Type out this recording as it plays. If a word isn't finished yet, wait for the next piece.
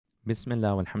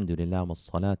Bismillah walhamdulillah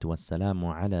wassalatu wassalamu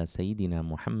ala Sayyidina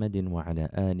Muhammadin wa ala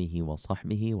alihi wa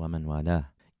sahbihi wa man walah.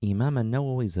 Imam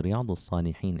al-Nawawi's Riyadh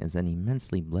al-Salihin is an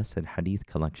immensely blessed hadith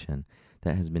collection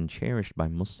that has been cherished by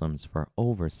Muslims for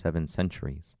over 7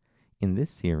 centuries. In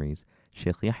this series,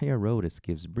 Sheikh Yahya Rhodus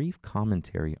gives brief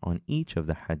commentary on each of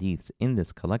the hadiths in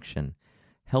this collection,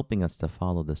 helping us to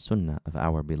follow the sunnah of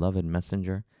our beloved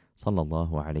Messenger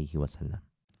sallallahu alayhi wa sallam.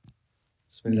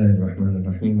 بسم الله الرحمن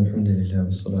الرحيم الحمد لله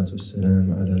والصلاة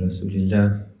والسلام على رسول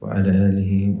الله وعلى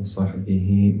آله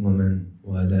وصحبه ومن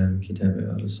والاه من كتاب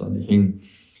رياض الصالحين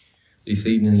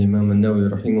لسيدنا الإمام النووي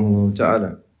رحمه الله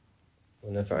تعالى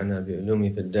ونفعنا بعلومه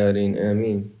في الدارين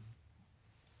آمين.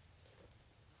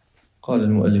 قال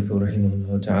المؤلف رحمه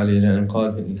الله تعالى إلى أن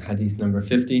قال في الحديث number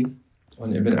 50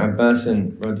 عن ابن عباس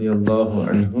رضي الله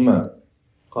عنهما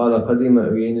قال قدم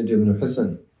عيينة بن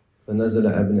حصن فنزل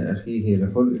ابن أخيه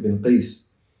لحر بن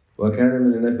قيس وكان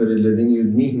من النفر الذين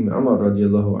يدنيهم عمر رضي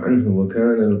الله عنه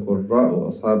وكان القراء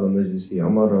أصحاب مجلس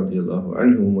عمر رضي الله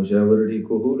عنه ومجاورته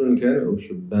كهول كانوا أو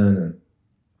شبانا.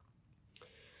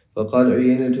 فقال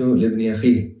عيينة لابن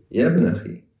أخيه يا ابن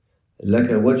أخي لك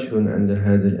وجه عند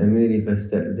هذا الأمير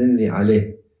فاستأذن لي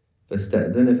عليه.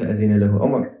 فاستأذن فأذن له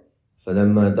عمر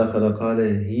فلما دخل قال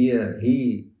هي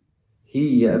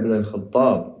يا ابن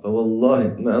الخطاب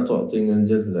فوالله ما تعطينا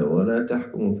الجزل ولا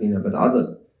تحكم فينا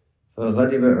بالعدل.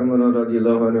 فغضب عمر رضي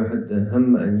الله عنه حتى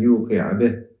هم أن يوقع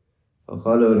به.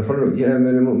 فقال الحر يا أمير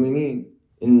المؤمنين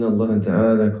إن الله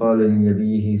تعالى قال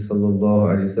لنبيه صلى الله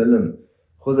عليه وسلم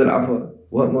خذ العفو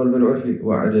وأمر بالعرف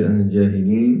وأعرض عن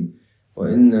الجاهلين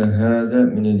وإن هذا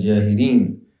من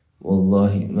الجاهلين.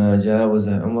 والله ما جاوز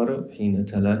عمر حين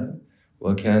تلا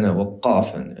وكان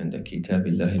وقافا عند كتاب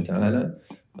الله تعالى.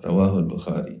 رواه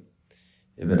al-Bukhari.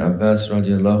 Ibn Abbas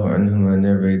radiallahu anhuma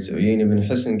narrates, Uyayna ibn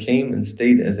Hisn came and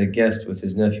stayed as a guest with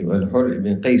his nephew Al-Hur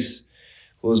ibn Qais,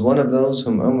 who was one of those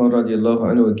whom Umar radiallahu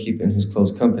anhu would keep in his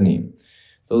close company.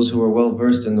 Those who were well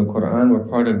versed in the Quran were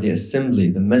part of the assembly,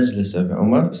 the majlis of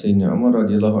Umar, Sayyidina Umar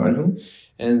radiallahu anhu,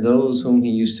 and those whom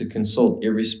he used to consult,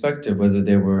 irrespective whether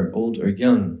they were old or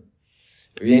young.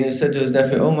 Uyayna said to his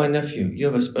nephew, "Oh my nephew, you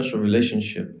have a special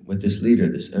relationship with this leader,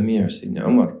 this Amir, Sayyidina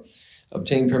Umar.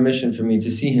 Obtain permission for me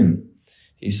to see him."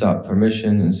 He sought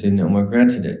permission and Sayyidina Umar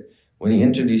granted it. When he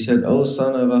entered, he said, "O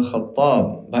son of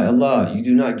al-Khattab, by Allah, you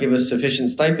do not give us sufficient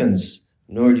stipends,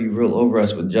 nor do you rule over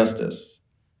us with justice."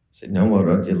 Sayyidina Umar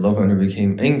radiallahu anhu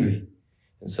became angry,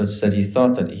 and such that he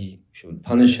thought that he should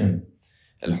punish him.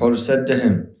 Al-Hur said to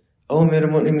him, O Amir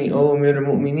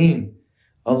al-Mu'mineen,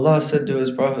 Allah said to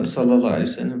his Prophet sallallahu alaihi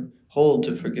wasallam, hold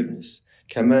to forgiveness,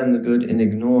 command the good and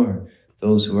ignore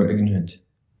those who are ignorant.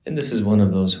 And this is one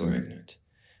of those who are ignorant.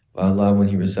 By Allah, when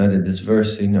he recited this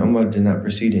verse, Sayyidina Umar did not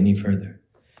proceed any further.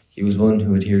 He was one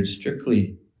who adhered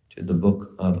strictly to the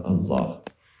book of Allah.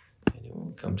 And we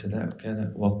will come to that.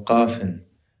 كَانَ وَقَّافًا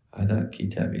عَلَى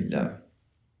كِتَابِ اللَّهِ.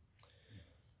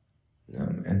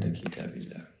 نعم, عند كتاب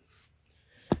الله.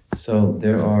 So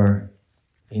there are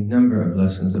a number of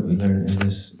lessons that we learn in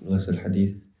this blessed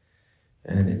hadith.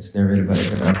 And it's narrated by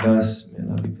Ibn Abbas. May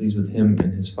Allah be pleased with him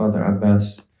and his father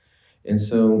Abbas. And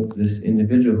so this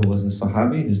individual who was a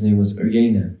Sahabi, his name was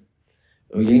Uyayna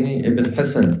ibn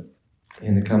Hisn.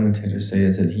 And the commentators say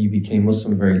is that he became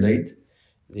Muslim very late,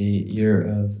 the year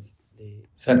of the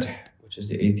Fath, which is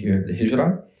the 8th year of the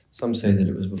Hijrah. Some say that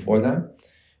it was before that.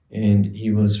 And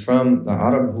he was from the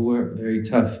Arab who were very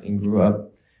tough and grew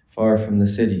up far from the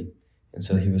city. And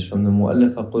so he was from the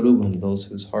Mu'allafa Qulubum, those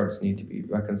whose hearts need to be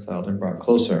reconciled and brought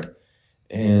closer.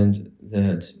 And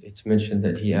that it's mentioned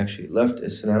that he actually left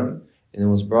Islam and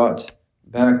was brought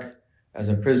back as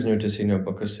a prisoner to Sayyidina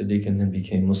Abu Bakr Siddiq and then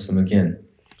became Muslim again.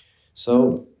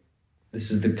 So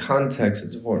this is the context.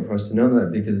 It's important for us to know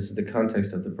that because this is the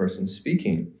context of the person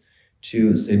speaking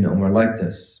to Sayyidina Umar like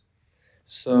this.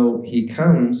 So he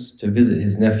comes to visit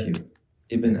his nephew,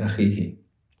 Ibn Akhihi,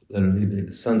 literally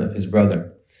the son of his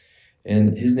brother.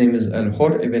 And his name is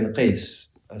Al-Hur ibn Qais.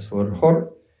 As for Hur,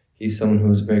 he's someone who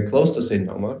was very close to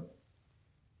Sayyidina Umar.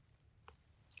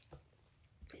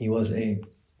 He was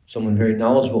someone very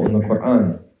knowledgeable in the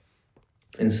Quran.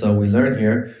 And so we learn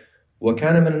here,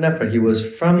 وَكَانَ مِنَ النَّفْرِ. He was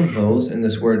from those, and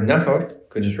this word nafar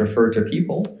could just refer to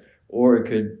people, or it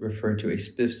could refer to a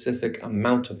specific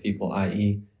amount of people,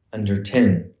 i.e. under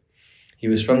 10. He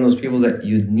was from those people that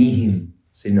yudnihim,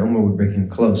 Sayyidina Umar would bring him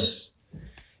close.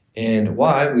 And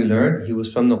why? We learn he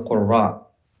was from the Qurra,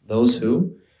 those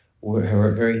who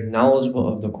were very knowledgeable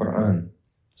of the Quran.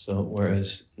 So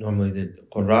whereas normally the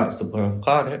Qurra is the plural of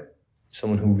Qari,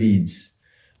 someone who reads.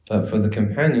 But for the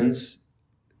companions,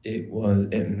 it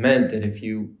meant that if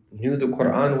you knew the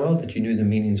Quran well, that you knew the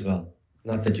meanings well,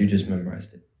 not that you just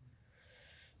memorized it.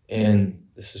 And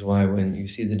this is why when you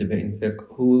see the debate in fiqh,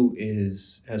 who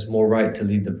has more right to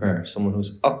lead the prayer? Someone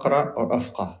who's aqra or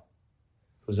afqah?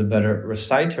 Who's a better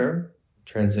reciter,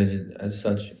 translated as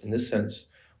such in this sense,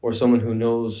 or someone who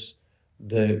knows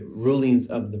the rulings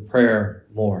of the prayer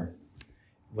more?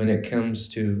 When it comes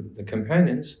to the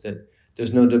companions, that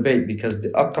there's no debate because the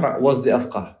aqra was the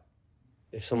afqah.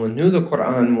 If someone knew the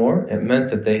Quran more, it meant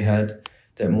that they had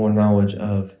that more knowledge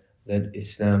of that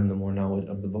Islam, the more knowledge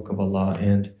of the Book of Allah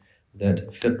and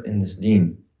that fiqh in this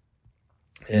deen.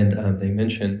 And they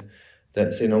mentioned that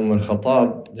Sayyidina Umar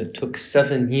al-Khattab, that took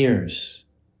 7 years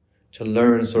to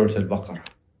learn Surah Al-Baqarah.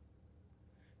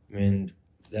 And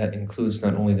that includes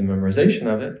not only the memorization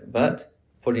of it, but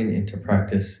putting it into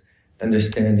practice,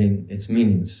 understanding its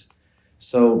meanings.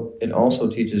 So it also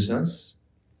teaches us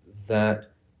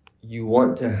that you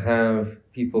want to have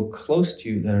people close to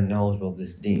you that are knowledgeable of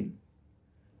this deen.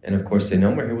 And of course,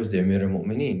 Sayyidina Umar here was the Amir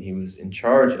al-Mu'mineen. He was in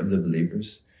charge of the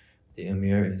believers. The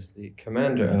Amir is the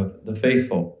commander of the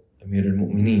faithful, Amir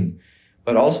al-Mu'mineen.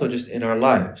 But also just in our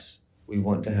lives, we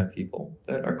want to have people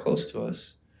that are close to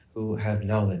us who have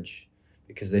knowledge,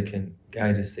 because they can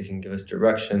guide us, they can give us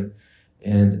direction,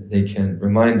 and they can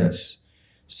remind us.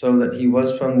 So that he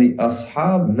was from the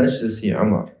Ashab Majlisi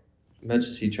Umar.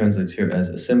 Majlisi translates here as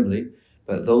assembly,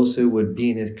 but those who would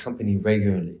be in his company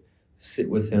regularly, sit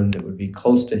with him, that would be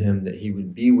close to him, that he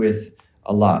would be with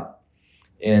a lot.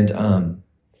 And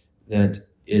that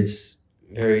it's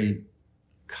very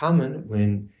common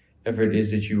whenever it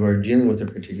is that you are dealing with a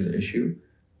particular issue,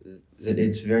 that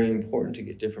it's very important to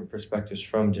get different perspectives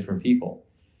from different people.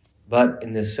 But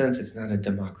in this sense, it's not a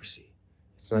democracy.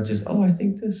 It's not just, oh, I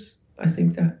think this, I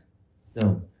think that.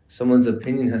 No, someone's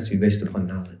opinion has to be based upon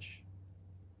knowledge.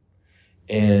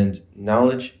 And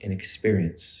knowledge and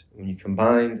experience. When you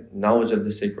combine knowledge of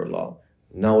the sacred law,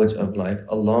 knowledge of life,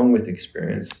 along with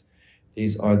experience,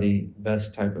 these are the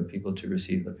best type of people to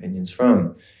receive opinions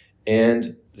from.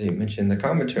 And they mentioned the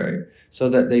commentary, so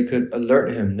that they could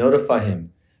alert him, notify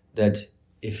him that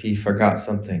if he forgot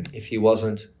something, if he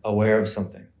wasn't aware of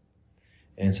something.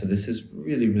 And so this is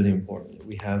really, really important that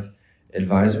we have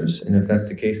advisors. And if that's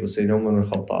the case with Sayyidina Umar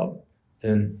al-Khattab,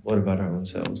 then what about our own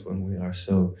selves when we are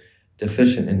so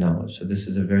deficient in knowledge? So this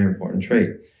is a very important trait.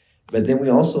 But then we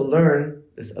also learn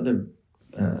this other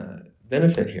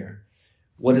benefit here.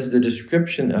 What is the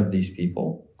description of these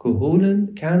people?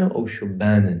 Kuhulan kana o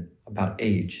shubanan, about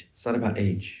age. It's not about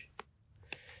age.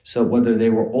 So whether they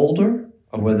were older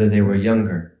or whether they were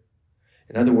younger.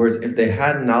 In other words, if they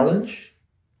had knowledge,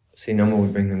 Sayyidina Umar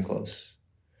would bring them close.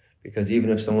 Because even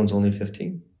if someone's only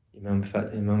 15, Imam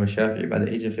Shafi'i by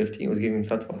the age of 15 was giving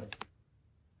fatwa.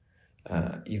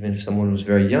 Even if someone was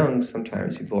very young,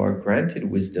 sometimes people are granted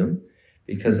wisdom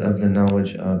because of the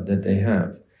knowledge that they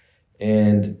have.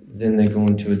 And then they go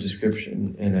into a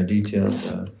description and a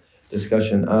detailed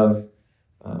discussion of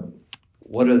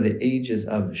what are the ages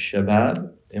of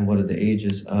shabab and what are the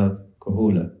ages of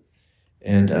kuhula.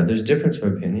 And there's difference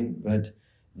of opinion, but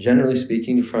generally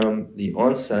speaking, from the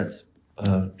onset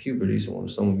of puberty, so when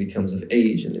someone becomes of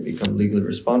age and they become legally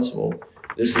responsible,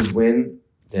 this is when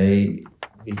they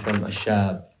become a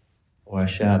shab or a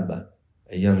shabba,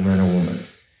 a young man or woman.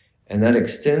 And that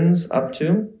extends up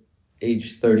to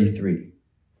age 33.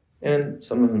 And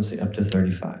some of them say up to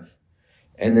 35.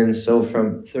 And then so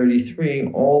from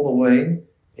 33 all the way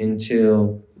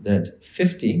until that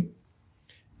 50,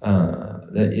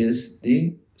 that is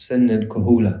the Sinnad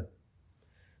Kuhula.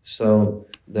 So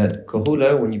that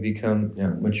Kuhula, when you become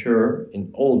mature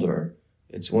and older,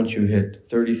 it's once you hit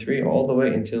 33 all the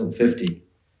way until 50.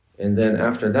 And then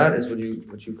after that is what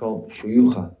you call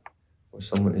shuyukha, where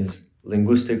someone is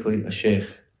linguistically a sheikh.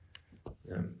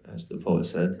 As the poet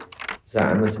said,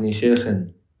 زعمتني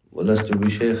شيخا ولست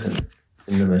بشيخا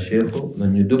إنما شيخ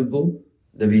من يدب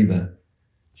دبيبا.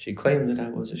 She claimed that I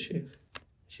was a sheikh.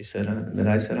 She said that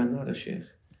I said I'm not a sheikh.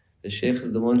 The sheikh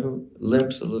is the one who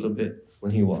limps a little bit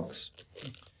when he walks.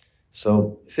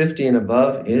 So 50 and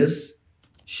above is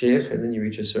sheikh, and then you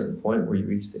reach a certain point where you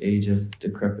reach the age of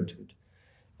decrepitude.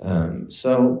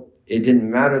 So it didn't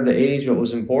matter the age. What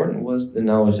was important was the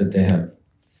knowledge that they have.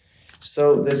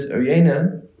 So this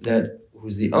Uyayna,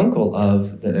 who's the uncle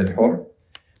of that Al-Hur,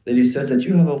 that he says that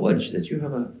you have a wajh, that you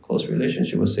have a close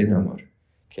relationship with Sayyidina Umar.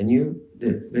 Can you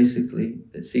basically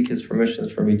seek his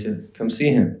permissions for me to come see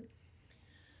him?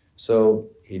 So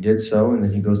he did so, and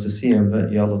then he goes to see him.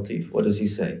 But Ya Latif, what does he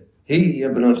say? He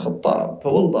ibn al-Khattab,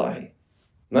 فوالله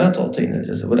ما تعطينا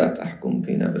الجزاء ولا تحكم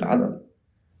فينا بالعدل.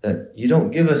 That you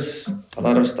don't give us a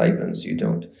lot of stipends, you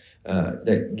don't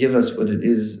that give us what it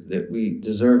is that we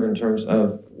deserve in terms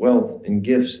of wealth and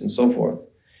gifts and so forth,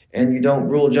 and you don't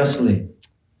rule justly.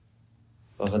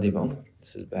 فَغَضِبَ Umar.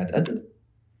 This is bad adab.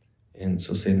 And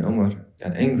so Sayyidina Umar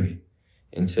got angry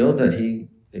until that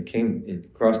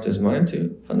it crossed his mind to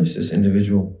punish this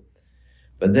individual.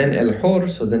 But then Al-Hur,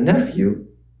 so the nephew,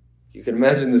 you can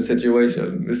imagine the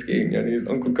situation, Miskeen, and his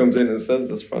uncle comes in and says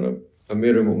this in front of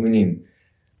Amir al-Mu'mineen.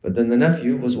 But then the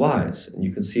nephew was wise, and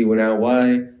you can see now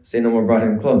why Sayyidina Umar brought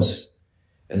him close.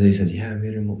 As he said, Ya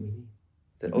Amir al-Mu'mineen,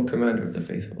 that, O Commander of the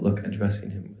Faithful, look,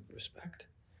 addressing him with respect.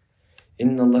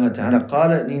 Inna Allah ta'ala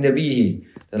qala li nabiyhi,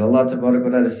 that Allah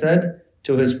ta'ala said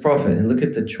to his prophet, and look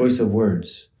at the choice of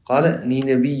words. Qala li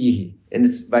nabiyhi, and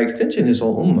it's by extension his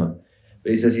whole ummah.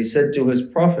 But he says he said to his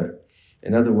prophet.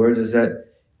 In other words, is that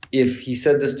if he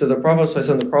said this to the Prophet,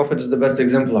 so the Prophet is the best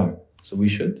exemplar. So we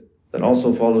should then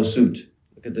also follow suit.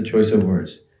 Look at the choice of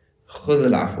words. خُذِ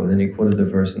الْعَفْوَ. Then he quoted the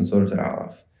verse in Surah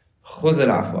Al-A'raf. خُذِ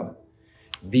الْعَفْوَ.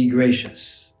 Be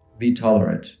gracious. Be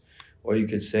tolerant. Or you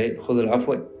could say, خُذِ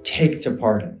الْعَفْوَ. Take to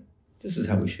pardon. This is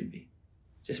how we should be.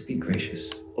 Just be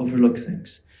gracious. Overlook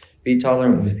things. Be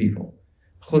tolerant with people.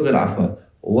 خُذِ الْعَفْوَ.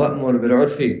 وَأْمُرْ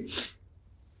بِالْعُرْفِ.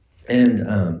 And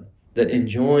that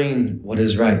enjoin what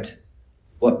is right.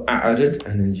 وَأَعْرِضْ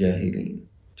عَنِ الْجَاهِلِينَ.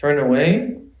 Turn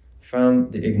away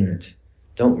from the ignorant.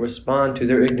 Don't respond to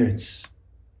their ignorance.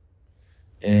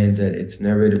 And it's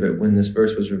narrated that when this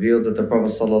verse was revealed, that the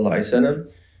Prophet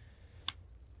ﷺ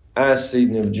asked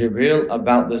Sayyidina Jibreel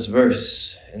about this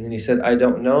verse. And then he said, I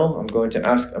don't know, I'm going to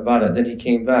ask about it. Then he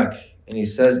came back and he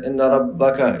says, إِنَّ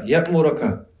رَبَّكَ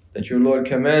يَأْمُرُكَ, that your Lord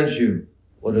commands you.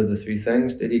 What are the three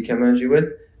things that he commands you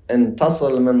with? أَن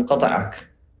تَصِلْ مَنْ قَطَعَكَ.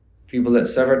 People that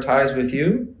sever ties with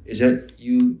you, is that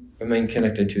you remain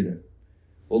connected to them.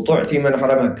 وَطُعْتِ مَنْ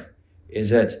حَرَمَكَ, is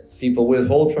that people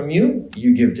withhold from you,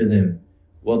 you give to them.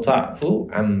 وَطَعْفُ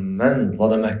عَمَّنْ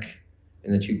ظَلَمَكَ,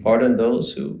 and that you pardon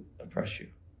those who oppress you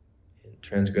and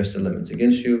transgress the limits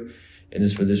against you. And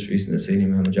it's for this reason that Sayyidina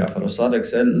Imam Ja'far al-Sadiq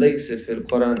said, لَيْسَ فِي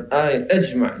الْقُرْآنِ آيَ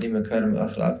أَجْمَعْ لِمَكَارِمِ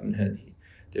الْأَخْلَاقِ مِنْ هَذِهِ.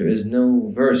 There is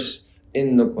no verse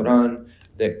in the Quran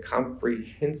that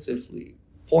comprehensively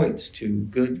points to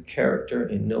good character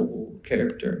and noble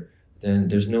character. Then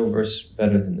there's no verse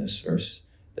better than this verse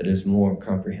that is more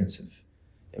comprehensive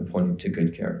and pointing to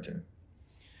good character.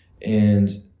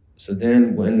 And so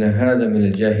then when هَذَا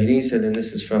مِنَ الْجَاهِلِينَ said, and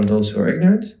this is from those who are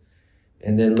ignorant.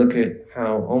 And then look at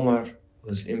how Omar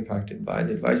was impacted by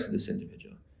the advice of this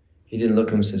individual. He didn't look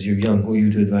at him and says, you're young, who are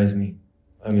you to advise me?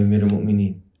 I'm Amir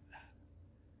al-Mu'mineen.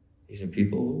 These are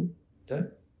people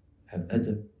that have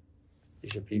adab.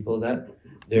 These are people that,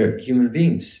 they're human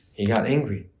beings. He got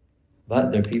angry.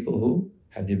 But they're people who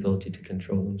have the ability to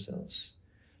control themselves.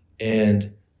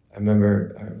 And I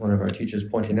remember one of our teachers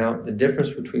pointing out the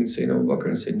difference between Sayyidina Abu Bakr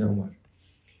and Sayyidina Umar.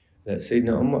 That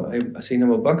Sayyidina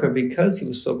Abu Bakr, because he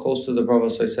was so close to the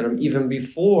Prophet ﷺ, even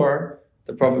before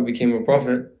the Prophet became a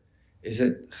prophet, is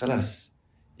that khalas,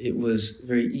 it was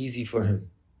very easy for him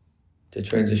to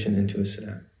transition into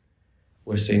Islam.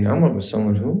 Where Sayyidina Umar was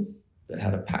someone that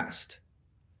had a past.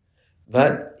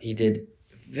 But he did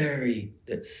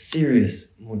that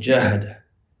serious mujahada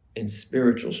and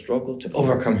spiritual struggle to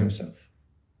overcome himself.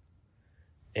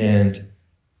 And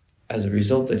as a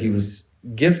result that he was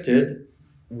gifted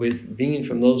with being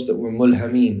from those that were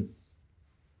mulhameen,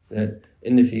 that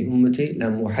inna fi ummati la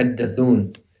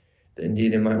muhaddathun, that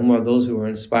indeed in my ummah are those who are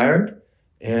inspired,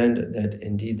 and that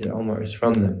indeed that Umar is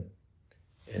from them.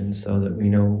 And so that we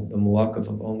know the muwaqif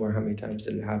of Umar, how many times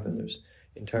did it happen? There's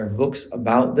entire books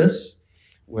about this,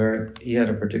 where he had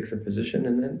a particular position,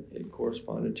 and then it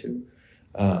corresponded to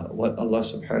what Allah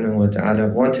subhanahu wa ta'ala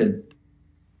wanted.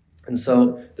 And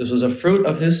so this was a fruit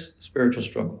of his spiritual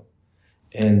struggle.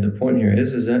 And the point here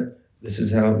is that this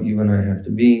is how you and I have to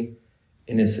be.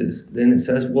 And then it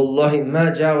says, Wallahi ma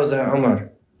jawaza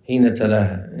Umar hina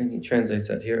talaha. And he translates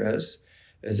that here as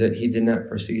that he did not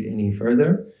proceed any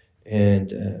further,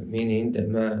 and meaning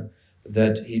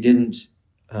that he didn't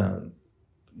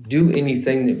do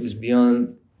anything that was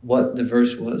beyond what the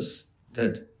verse was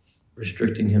that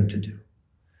restricting him to do.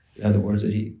 In other words,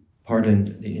 that he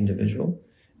pardoned the individual,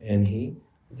 and he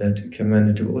that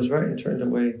commanded to what was right and turned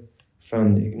away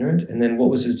from the ignorant. And then what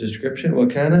was his description?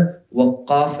 وَكَانَ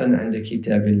وَقَّافًا عَنْدَ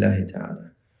كِتَابِ اللَّهِ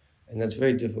تَعَالَى. And that's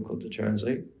very difficult to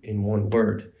translate in one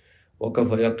word. وَقَفَ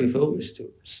يَقِفُ is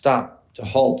to stop, to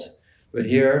halt. But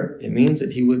here it means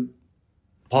that he would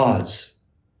pause,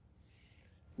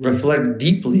 reflect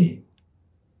deeply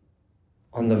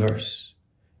on the verse,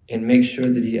 and make sure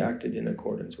that he acted in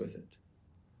accordance with it.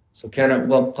 So كَانَ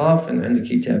وَقَّافًا عَنْدَ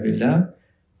كِتَابِ اللَّهِ.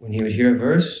 When he would hear a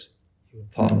verse, he would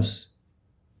pause,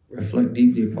 reflect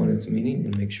deeply upon its meaning,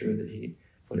 and make sure that he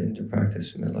put it into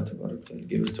practice. May Allah Ta'ala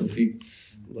give us tawfiq.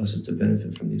 bless us to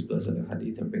benefit from these blessed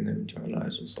hadith and bring them into our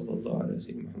lives. Sallallahu ala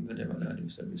Sayyidina Muhammad wa ala alihi wa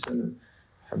sallam.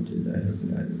 Alhamdulillahi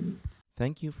Rabbil Alameen.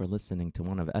 Thank you for listening to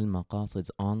one of Al-Maqasid's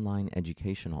online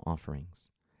educational offerings.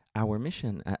 Our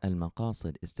mission at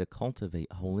Al-Maqasid is to cultivate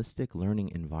holistic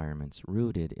learning environments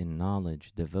rooted in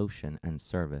knowledge, devotion, and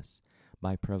service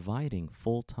by providing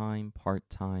full-time,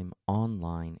 part-time,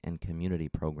 online, and community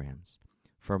programs.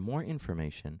 For more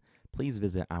information, please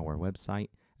visit our website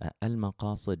at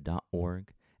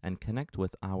almaqasid.org and connect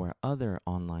with our other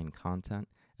online content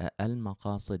at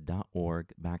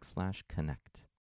almaqasid.org/connect.